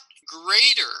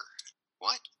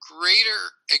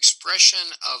greater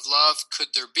expression of love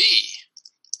could there be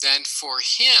than for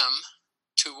him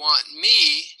to want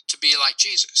me to be like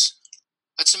Jesus?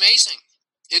 That's amazing.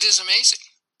 It is amazing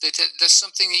that that's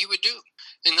something that he would do.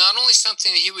 And not only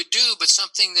something that he would do, but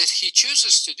something that he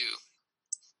chooses to do.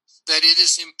 That it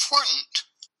is important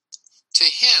to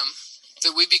him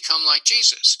that we become like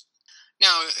Jesus.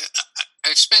 Now,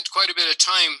 I've spent quite a bit of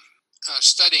time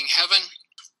studying heaven.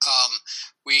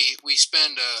 We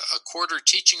spend a quarter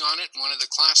teaching on it in one of the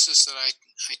classes that I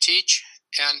teach,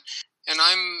 and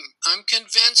I'm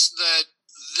convinced that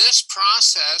this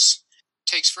process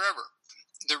takes forever.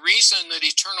 The reason that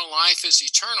eternal life is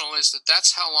eternal is that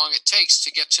that's how long it takes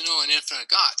to get to know an infinite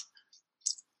God.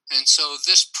 And so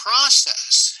this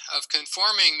process of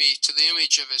conforming me to the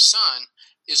image of his Son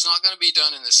is not going to be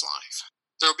done in this life.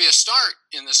 There will be a start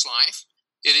in this life.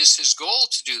 It is his goal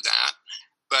to do that,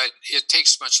 but it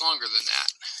takes much longer than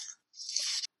that.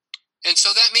 And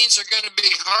so that means there are going to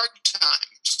be hard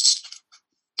times.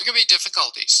 There are going to be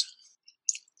difficulties.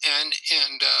 And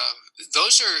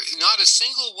those are, not a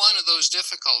single one of those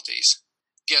difficulties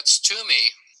gets to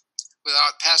me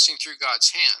without passing through God's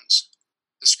hands.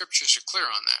 The scriptures are clear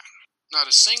on that. Not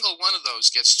a single one of those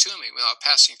gets to me without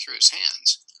passing through his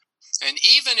hands. And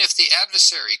even if the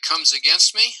adversary comes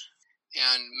against me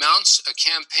and mounts a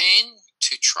campaign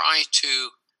to try to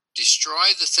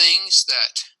destroy the things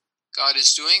that God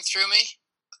is doing through me,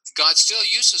 God still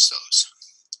uses those.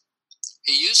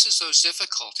 He uses those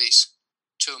difficulties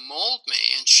to mold me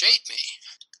and shape me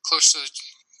closer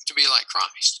to be like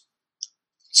Christ.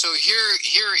 So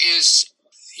here is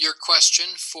your question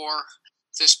for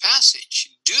this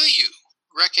passage. Do you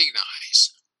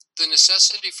recognize the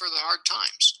necessity for the hard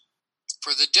times,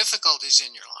 for the difficulties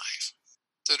in your life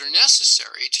that are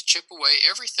necessary to chip away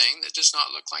everything that does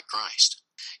not look like Christ?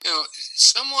 You know,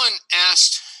 someone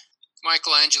asked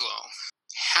Michelangelo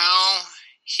how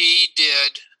he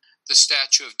did the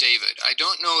statue of David. I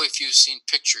don't know if you've seen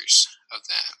pictures of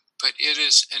that, but it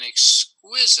is an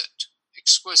exquisite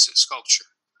sculpture.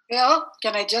 Well,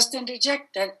 can I just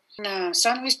interject that in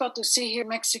San Luis Potosí here in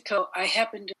Mexico, I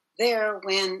happened to be there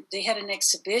when they had an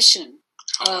exhibition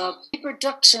of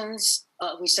reproductions,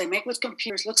 which they make with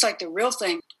computers, looks like the real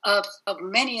thing, of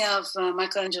many of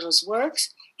Michelangelo's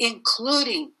works,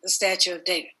 including the statue of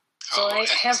David. So I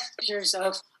have pictures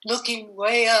of looking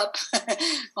way up,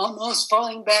 almost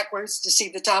falling backwards to see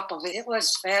the top of it. It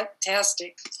was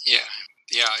fantastic. Yeah,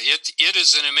 it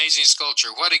is an amazing sculpture.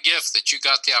 What a gift that you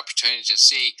got the opportunity to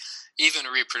see even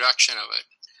a reproduction of it.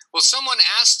 Well, someone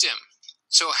asked him,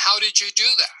 so how did you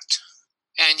do that?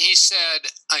 And he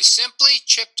said, I simply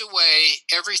chipped away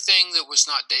everything that was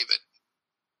not David.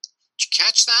 Did you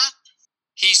catch that?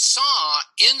 He saw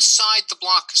inside the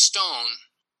block of stone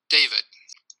David.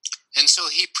 And so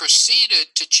he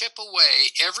proceeded to chip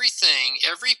away everything,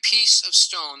 every piece of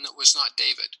stone that was not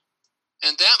David.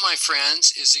 And that, my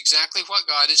friends, is exactly what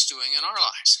God is doing in our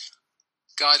lives.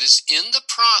 God is in the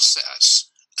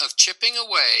process of chipping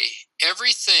away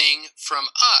everything from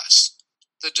us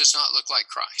that does not look like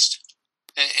Christ.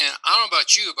 And I don't know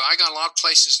about you, but I got a lot of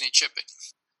places need chipping.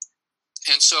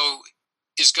 And so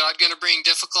is God going to bring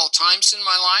difficult times in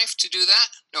my life to do that?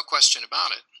 No question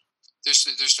about it.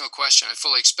 There's no question. I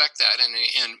fully expect that and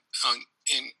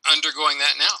in undergoing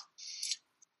that now.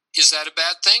 Is that a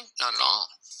bad thing? Not at all.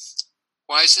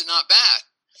 Why is it not bad?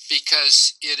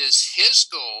 Because it is his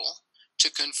goal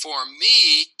to conform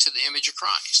me to the image of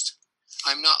Christ.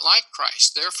 I'm not like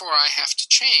Christ. Therefore, I have to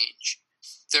change.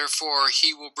 Therefore,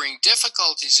 he will bring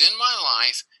difficulties in my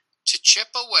life to chip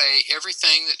away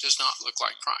everything that does not look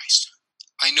like Christ.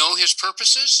 I know his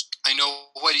purposes. I know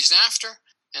what he's after.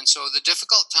 And so the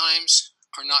difficult times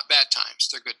are not bad times.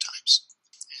 They're good times.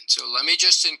 And so let me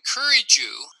just encourage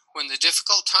you, when the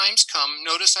difficult times come,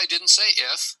 notice I didn't say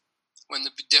if, when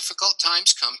the difficult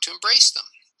times come, to embrace them.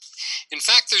 In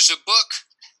fact, there's a book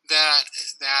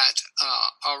that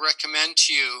I'll recommend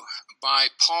to you by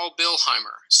Paul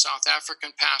Bilheimer, South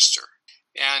African pastor.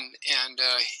 And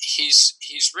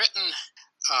he's written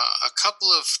a couple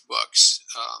of books.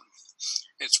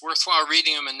 It's worthwhile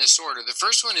reading them in this order. The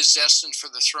first one is Destined for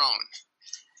the Throne.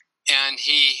 And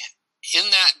in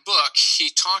that book, he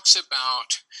talks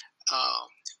about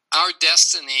our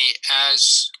destiny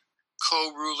as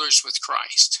co-rulers with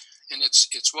Christ. And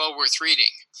it's well worth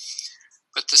reading.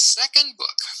 But the second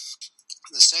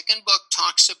book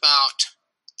talks about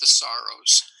the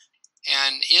sorrows.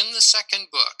 And in the second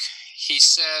book, he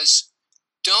says,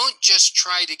 don't just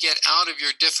try to get out of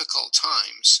your difficult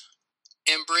times.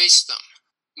 Embrace them.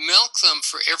 Milk them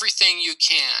for everything you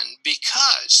can,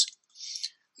 because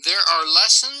there are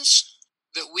lessons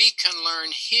that we can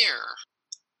learn here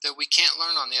that we can't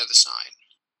learn on the other side.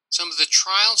 Some of the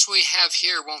trials we have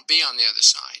here won't be on the other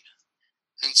side.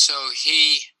 And so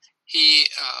he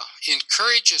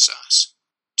encourages us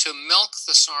to milk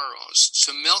the sorrows,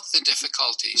 to milk the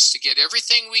difficulties, to get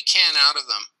everything we can out of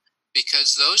them,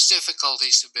 because those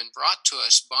difficulties have been brought to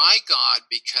us by God,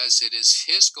 because it is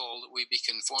his goal that we be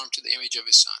conformed to the image of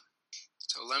his Son.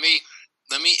 So let me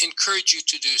encourage you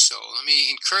to do so. Let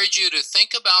me encourage you to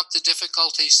think about the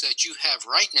difficulties that you have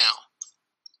right now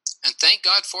and thank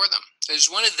God for them. That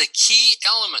is one of the key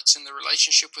elements in the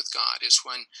relationship with God, is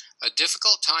when a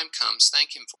difficult time comes,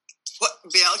 thank him for it. What,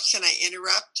 Bill, can I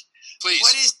interrupt? Please.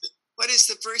 What is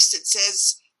the verse that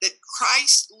says that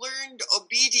Christ learned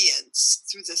obedience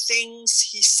through the things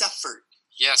he suffered?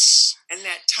 Yes. And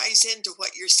that ties into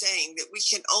what you're saying, that we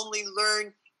can only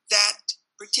learn that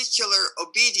particular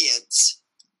obedience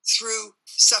through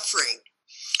suffering.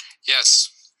 Yes.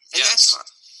 And yes. That's hard.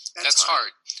 That's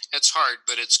hard. It's hard,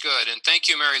 but it's good. And thank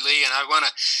you, Mary Lee. And I want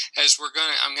to,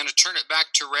 I'm going to turn it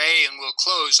back to Ray and we'll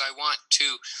close. I want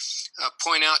to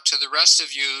point out to the rest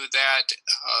of you that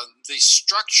the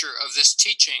structure of this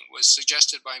teaching was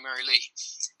suggested by Mary Lee.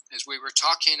 As we were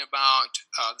talking about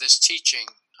this teaching,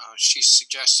 she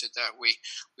suggested that we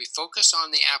focus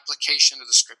on the application of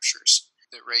the scriptures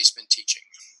that Ray's been teaching.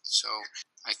 So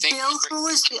I think... Bill, who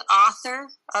is the author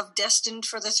of Destined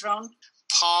for the Throne?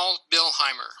 Paul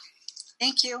Bilheimer.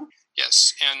 Thank you.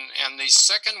 Yes, and the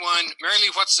second one, Mary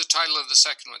Lee, what's the title of the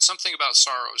second one? Something about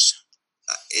sorrows.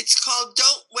 It's called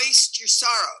Don't Waste Your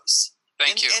Sorrows.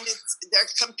 Thank you. And they're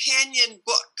companion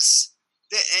books.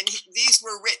 And these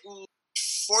were written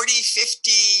 40,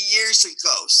 50 years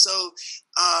ago. So,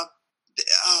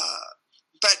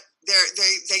 but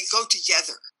they go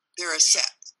together. They're a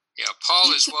set. Yeah,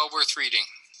 Paul is well worth reading.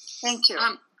 Thank you.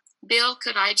 Bill,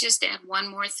 could I just add one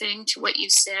more thing to what you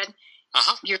said?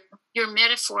 Uh-huh. Your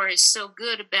metaphor is so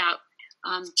good about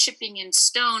chipping in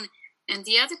stone. And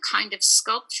the other kind of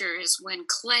sculpture is when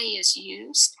clay is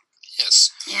used.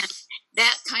 Yes. And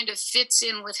that kind of fits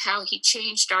in with how he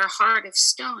changed our heart of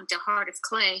stone to heart of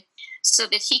clay, so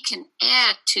that he can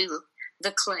add to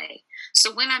the clay.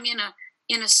 So when I'm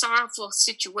in a sorrowful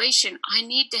situation, I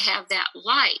need to have that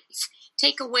life.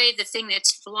 Take away the thing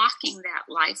that's blocking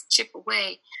that life, chip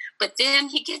away. But then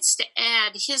he gets to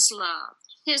add his love,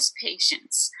 his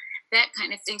patience, that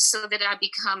kind of thing, so that I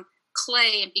become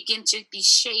clay and begin to be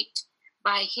shaped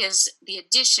by the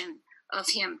addition of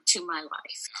him to my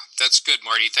life. That's good,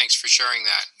 Marty. Thanks for sharing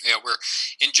that. Yeah, we're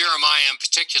in Jeremiah in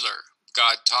particular.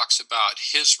 God talks about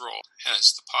his role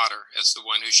as the potter, as the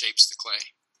one who shapes the clay.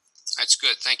 That's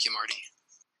good. Thank you, Marty.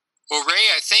 Well,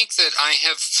 Ray, I think that I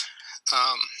have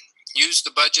used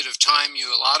the budget of time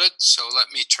you allotted, so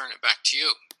let me turn it back to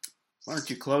you. Why don't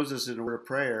you close us in a word of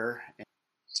prayer?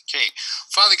 Okay.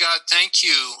 Father God, thank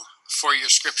you for your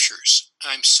scriptures.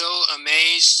 I'm so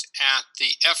amazed at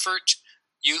the effort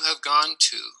you have gone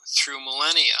to through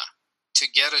millennia to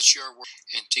get us your word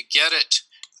and to get it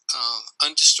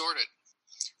undistorted.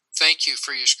 Thank you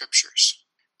for your scriptures.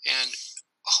 And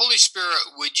Holy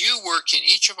Spirit, would you work in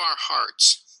each of our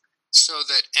hearts so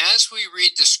that as we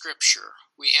read the scripture,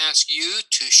 we ask you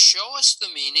to show us the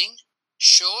meaning,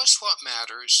 show us what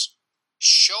matters,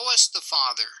 show us the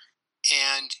Father,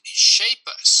 and shape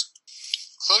us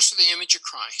close to the image of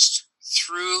Christ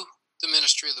through the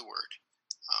ministry of the Word.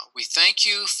 We thank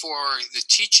you for the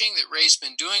teaching that Ray's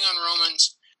been doing on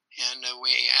Romans, and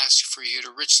we ask for you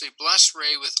to richly bless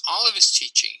Ray with all of his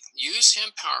teaching. Use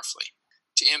him powerfully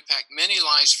to impact many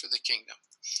lives for the kingdom.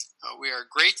 We are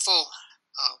grateful,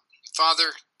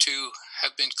 Father, to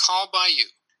have been called by you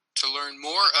to learn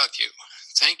more of you.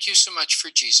 Thank you so much for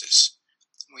Jesus.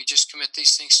 We just commit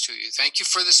these things to you. Thank you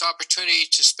for this opportunity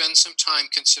to spend some time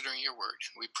considering your word.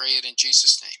 We pray it in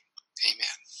Jesus' name. Amen.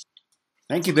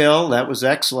 Thank you, Bill. That was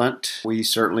excellent. We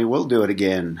certainly will do it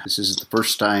again. This is the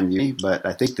first time but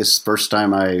I think this is the first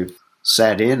time I've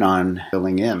sat in on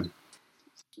filling in.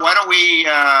 Why don't we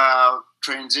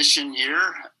transition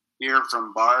here? Hear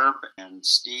from Barb and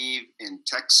Steve in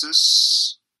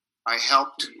Texas. I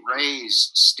helped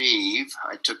raise Steve.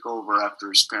 I took over after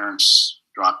his parents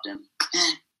dropped him.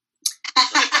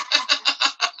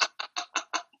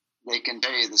 They can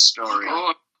tell you the story.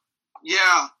 Oh,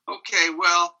 yeah. Okay.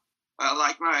 Well,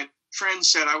 like my friend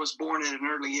said, I was born at an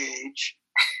early age.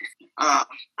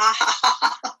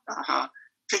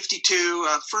 52.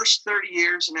 First 30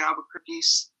 years in Albuquerque.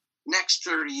 Next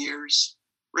 30 years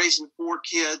raising 4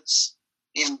 kids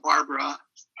in Barbara,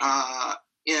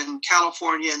 in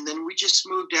California, and then we just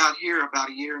moved out here about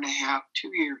a year and a half, 2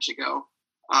 years ago.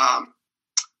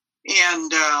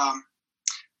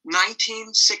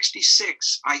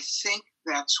 1966, I think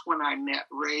that's when I met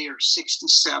Ray, or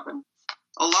 67.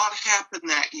 A lot happened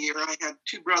that year. I had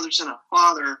 2 brothers and a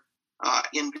father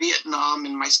in Vietnam,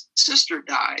 and my sister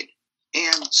died.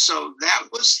 And so that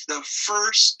was the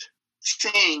first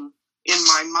thing in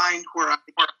my mind where I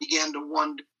began to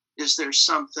wonder, is there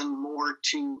something more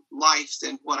to life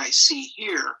than what I see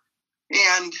here?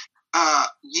 And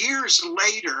years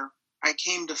later, I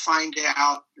came to find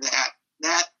out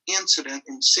that incident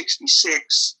in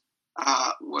 66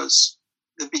 was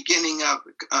the beginning of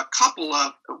a couple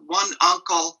of, one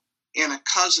uncle and a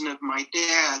cousin of my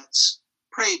dad's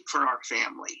prayed for our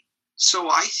family. So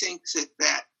I think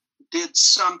that did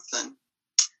something.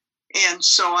 And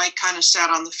so I kind of sat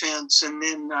on the fence, and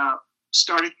then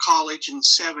started college in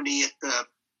 70 at the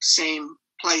same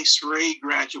place Ray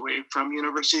graduated from,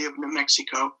 University of New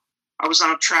Mexico. I was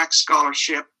on a track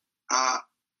scholarship.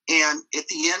 And at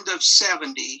the end of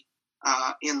 70,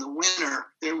 in the winter,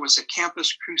 there was a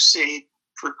Campus Crusade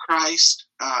for Christ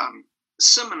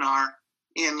seminar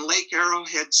in Lake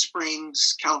Arrowhead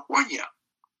Springs, California.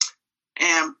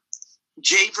 And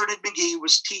J. Vernon McGee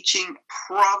was teaching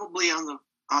probably on the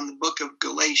book of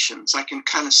Galatians. I can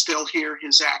kind of still hear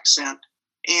his accent.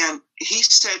 And he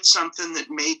said something that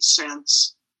made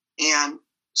sense. And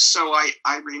so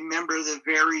I remember the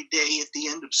very day at the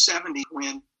end of 70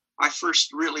 when I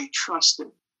first really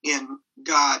trusted in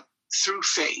God through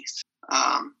faith.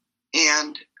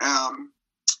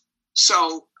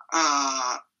 So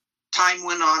time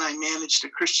went on. I managed a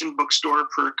Christian bookstore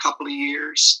for a couple of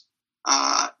years.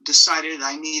 Decided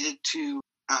I needed to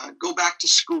go back to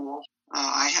school.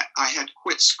 I had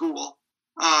quit school.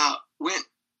 Went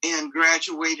and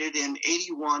graduated in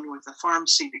 81 with a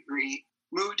pharmacy degree.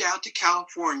 Moved out to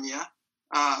California.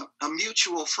 A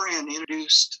mutual friend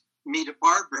introduced me to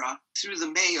Barbara through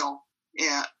the mail.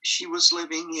 She was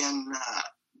living in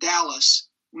Dallas.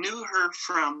 Knew her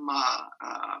from a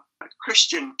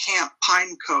Christian camp,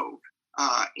 Pine Cove,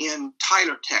 in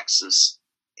Tyler, Texas.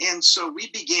 And so we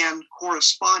began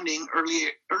corresponding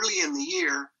early in the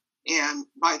year. And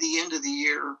by the end of the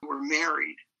year, we're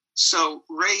married. So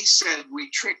Ray said we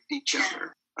tricked each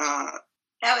other.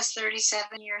 That was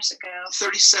 37 years ago.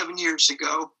 37 years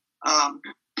ago.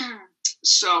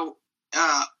 So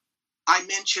I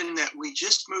mentioned that we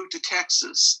just moved to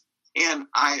Texas. And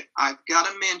I've got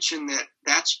to mention that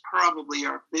that's probably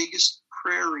our biggest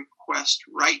prayer request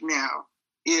right now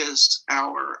is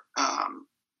our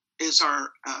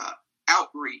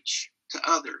outreach to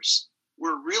others.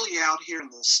 We're really out here in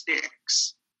the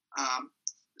sticks.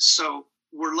 So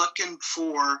we're looking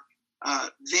for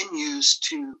venues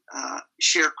to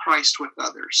share Christ with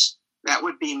others. That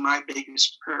would be my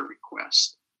biggest prayer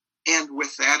request. And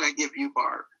with that, I give you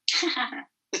Barb.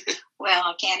 Well,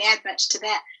 I can't add much to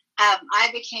that. I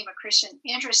became a Christian,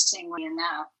 interestingly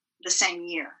enough, the same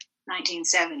year,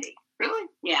 1970. Really?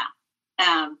 Yeah.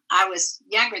 I was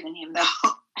younger than him,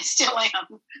 though. I still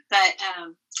am. But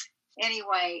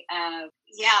anyway,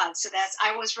 yeah, so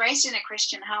I was raised in a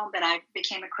Christian home, but I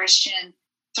became a Christian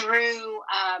through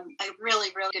a really,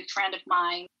 really good friend of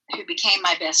mine who became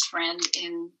my best friend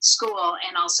in school,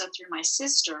 and also through my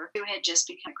sister who had just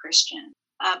become a Christian,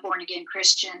 born-again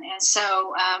Christian. And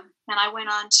so then I went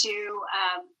on to,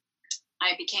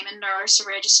 I became a nurse, a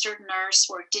registered nurse,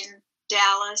 worked in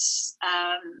Dallas,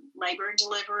 labor and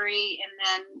delivery, and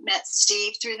then met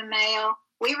Steve through the mail.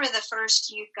 We were the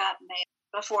first youth got mail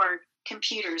before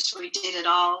computers. We did it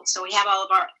all. So we have all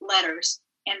of our letters.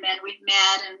 And then we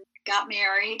met and got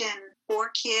married, and 4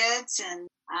 kids and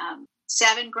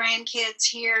 7 grandkids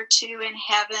here, 2 in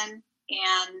heaven,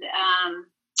 and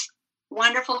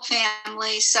wonderful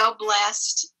family, so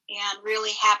blessed, and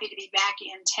really happy to be back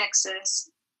in Texas,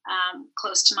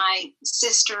 close to my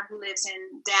sister who lives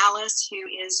in Dallas, who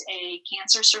is a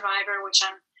cancer survivor, which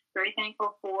I'm very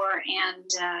thankful for, and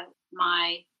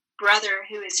my brother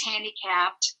who is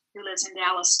handicapped, who lives in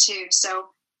Dallas too. So,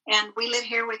 and we live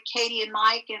here with Katie and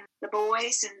Mike and the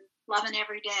boys, and loving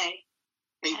every day.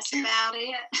 That's about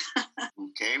it.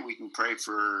 Okay, we can pray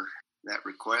for that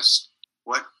request.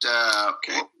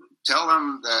 Tell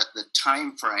them the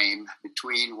time frame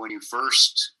between when you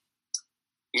first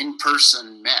in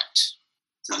person met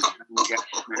to the time you got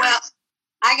married. Well,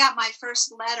 I got my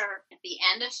first letter at the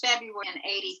end of February in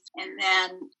 '80, and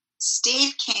then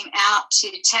Steve came out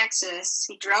to Texas.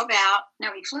 He drove out.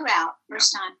 No, he flew out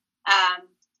first time.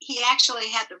 He actually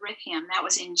had the with him. That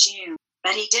was in June,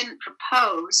 but he didn't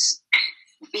propose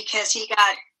because he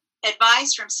got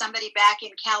advice from somebody back in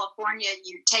California.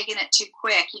 You're taking it too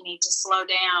quick. You need to slow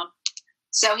down.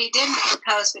 So he didn't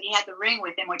propose, but he had the ring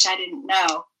with him, which I didn't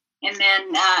know. And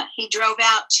then he drove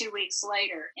out 2 weeks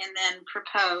later and then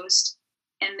proposed.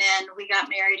 And then we got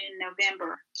married in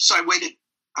November. So I waited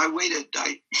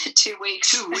 2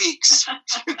 weeks. 2 weeks.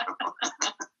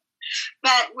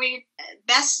 But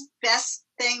best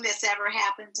thing that's ever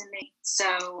happened to me.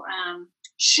 So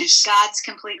she's God's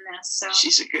completeness. So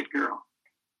she's a good girl.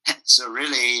 So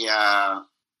really,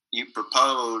 you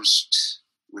proposed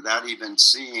without even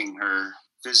seeing her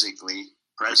physically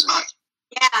present.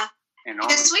 Yeah, and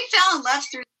because we fell in love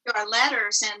through our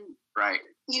letters, and right.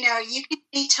 You know, you can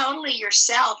be totally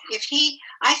yourself.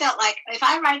 I felt like if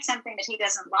I write something that he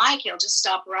doesn't like, he'll just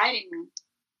stop writing me.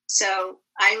 So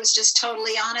I was just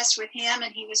totally honest with him,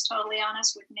 and he was totally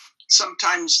honest with me.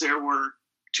 Sometimes there were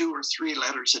 2 or 3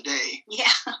 letters a day.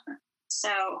 Yeah.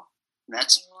 So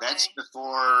that's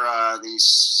before these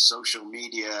social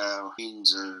media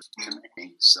means of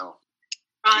connecting. So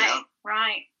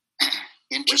right.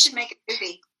 We should make a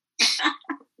movie.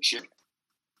 We should.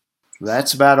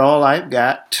 That's about all I've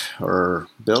got, or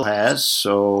Bill has,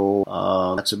 so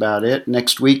that's about it.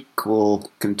 Next week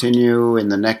we'll continue in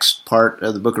the next part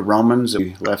of the book of Romans that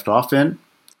we left off in.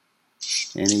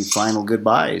 Any final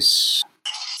goodbyes?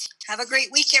 Have a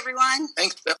great week, everyone.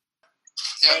 Thanks, Bill.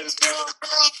 Yeah,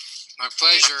 my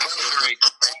pleasure.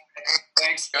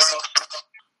 Thanks, Bill.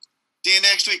 See you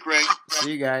next week, Ray.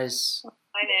 See you guys.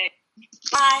 Bye, Nate.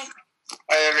 Bye.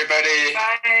 Bye, everybody.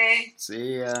 Bye.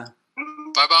 See ya.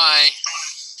 Bye-bye.